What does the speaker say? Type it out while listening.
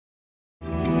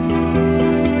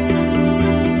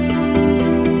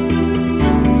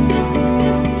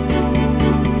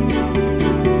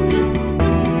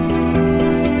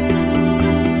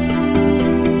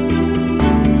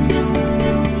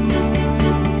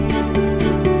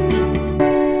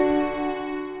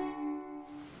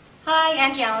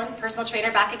Angie Allen, personal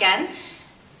trainer, back again.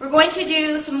 We're going to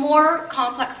do some more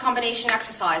complex combination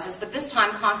exercises, but this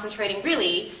time concentrating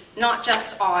really not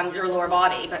just on your lower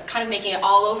body, but kind of making it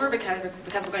all over because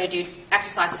we're going to do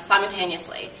exercises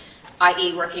simultaneously,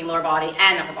 i.e. working lower body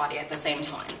and upper body at the same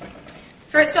time.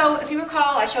 So if you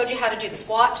recall, I showed you how to do the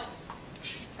squat,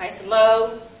 nice and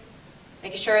low,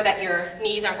 making sure that your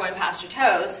knees aren't going past your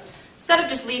toes. Instead of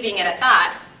just leaving it at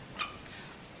that,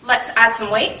 let's add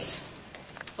some weights.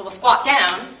 So we'll squat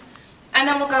down, and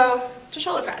then we'll go to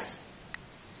shoulder press.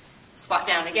 Squat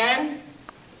down again,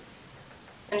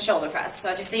 and shoulder press. So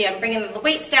as you see, I'm bringing the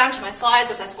weights down to my slides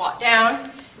as I squat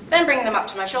down, then bring them up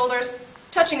to my shoulders,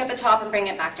 touching at the top and bring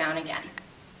it back down again.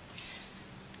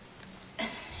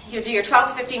 You do your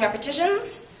 12 to 15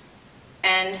 repetitions,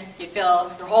 and you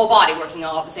feel your whole body working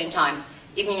all at the same time,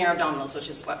 even your abdominals, which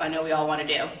is what I know we all want to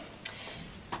do.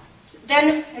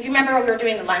 Then, if you remember when we were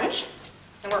doing the lunge,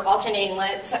 and we're alternating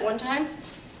legs at one time,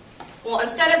 well,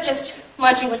 instead of just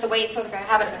lunging with the weight so that I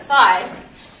have it at my side,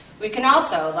 we can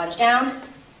also lunge down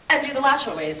and do the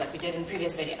lateral raise like we did in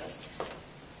previous videos.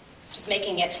 Just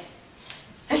making it,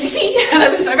 as you see, I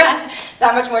lose my breath,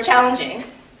 that much more challenging,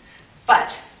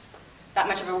 but that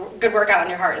much of a good workout on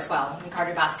your heart as well, and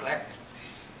cardiovascular.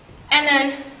 And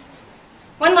then,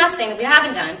 one last thing that we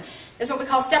haven't done is what we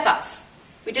call step-ups.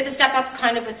 We did the step-ups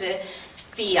kind of with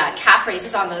the calf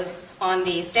raises on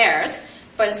the stairs,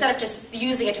 but instead of just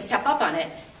using it to step up on it,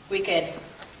 we could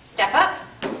step up,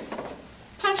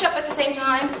 punch up at the same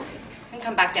time, and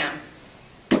come back down.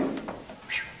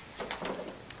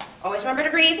 Always remember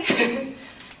to breathe.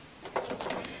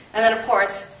 And then, of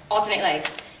course, alternate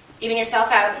legs. Even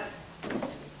yourself out,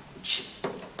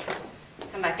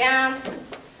 come back down,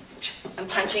 and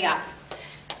punching up.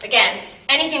 Again,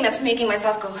 anything that's making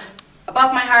myself go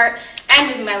above my heart and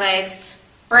moving my legs,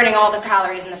 burning all the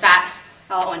calories and the fat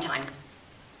all at one time.